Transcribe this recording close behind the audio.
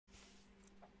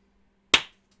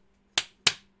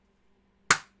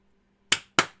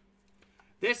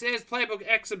This is Playbook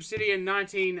X Obsidian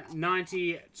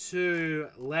 1992.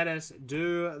 Let us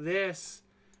do this.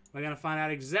 We're going to find out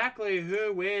exactly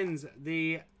who wins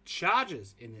the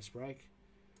charges in this break.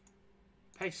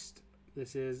 Paste.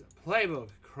 This is Playbook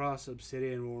cross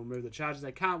Obsidian. We'll remove the charges.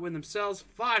 They can't win themselves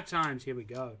 5 times. Here we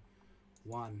go.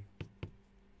 1,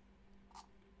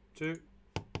 2,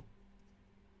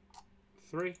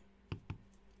 3,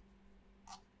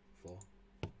 4.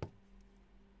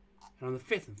 And on the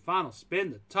 5th and final spin,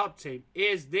 the top team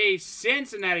is the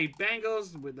Cincinnati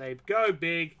Bengals. They go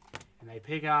big, and they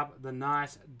pick up the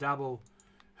nice double.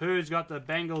 Who's got the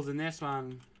Bengals in this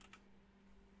one?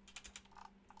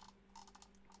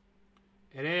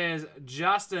 It is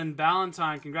Justin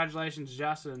Ballantyne. Congratulations,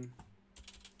 Justin.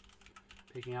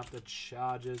 Picking up the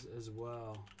Chargers as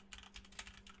well.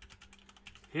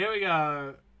 Here we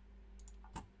go.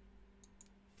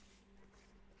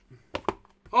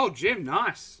 Oh, Jim,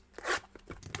 nice.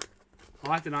 I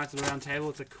like the Knights of the Round Table.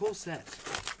 It's a cool set.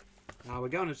 We're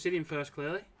going Obsidian first,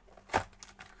 clearly.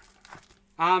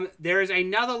 There is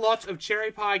another lot of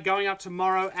cherry pie going up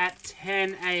tomorrow at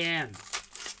 10 a.m.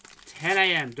 10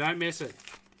 a.m. Don't miss it.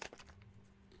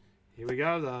 Here we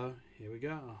go, though. Here we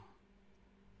go.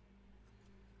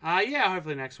 Yeah,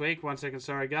 hopefully next week. 1 second,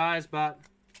 sorry, guys. But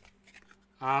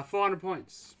 400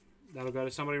 points. That'll go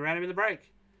to somebody random in the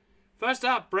break. First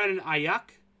up, Brendan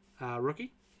Ayuk,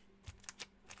 rookie.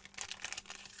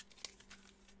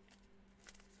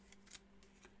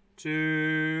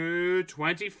 To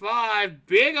 25,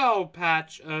 big old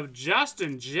patch of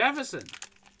Justin Jefferson.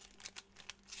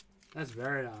 That's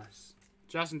very nice.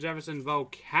 Justin Jefferson,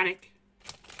 Volcanic.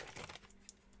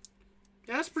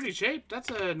 Yeah, that's pretty cheap.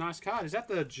 That's a nice card. Is that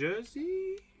the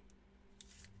jersey?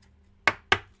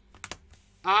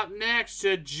 Up next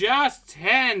to just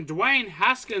 10, Dwayne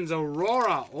Haskins,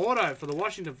 Aurora Auto for the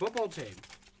Washington football team.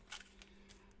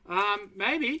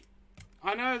 Maybe.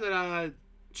 I know that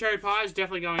cherry pie is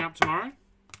definitely going up tomorrow.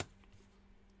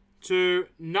 To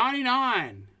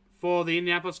 99 for the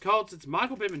Indianapolis Colts. It's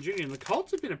Michael Pittman Jr. And the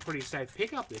Colts have been a pretty safe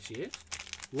pickup this year.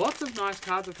 Lots of nice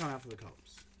cards have come out for the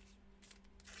Colts.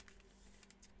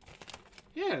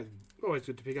 Yeah, always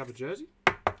good to pick up a jersey.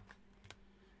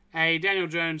 A Daniel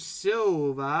Jones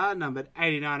Silver, numbered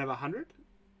 89 of 100.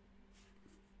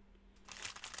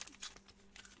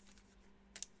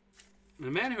 And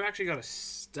a man who actually got a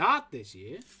start this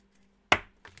year.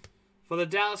 For the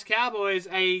Dallas Cowboys,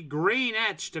 a green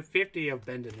etch to 50 of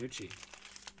Ben DiNucci.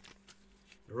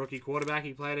 The rookie quarterback,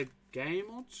 he played a game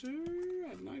or two.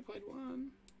 I don't know, he played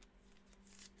 1.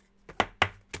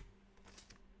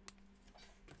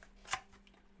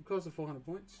 Of course, the 400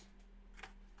 points.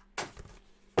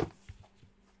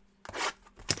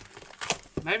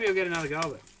 Maybe he'll get another go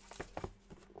of it.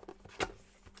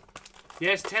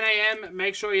 Yes, 10 a.m.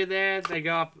 Make sure you're there. They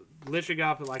go up, literally go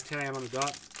up at like 10 a.m. on the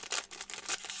dot.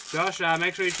 Josh,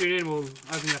 make sure you tune in. We'll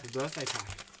open you up a birthday pack.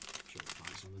 I'm sure we'll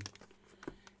find something.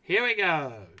 Here we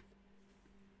go.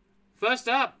 First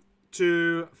up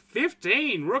to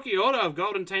 15. Rookie auto of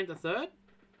Golden Taint III.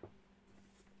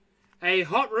 A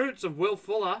Hot Roots of Will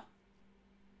Fuller.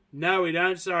 No, we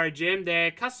don't. Sorry, Jim.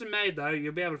 They're custom made, though.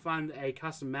 You'll be able to find a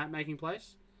custom mat making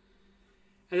place.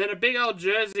 And then a big old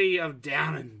jersey of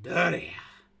Down and Dirty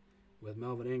with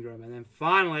Melvin Ingram. And then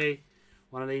finally,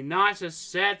 one of the nicest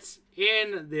sets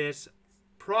in this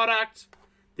product,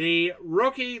 the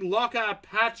Rookie Locker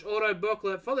Patch Auto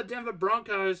Booklet for the Denver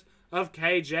Broncos of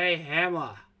KJ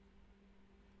Hamler.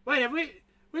 Wait, have we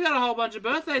got a whole bunch of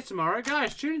birthdays tomorrow.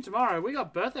 Guys, tune in tomorrow. We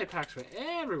got birthday packs for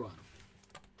everyone.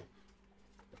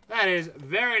 That is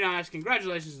very nice.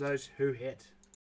 Congratulations to those who hit.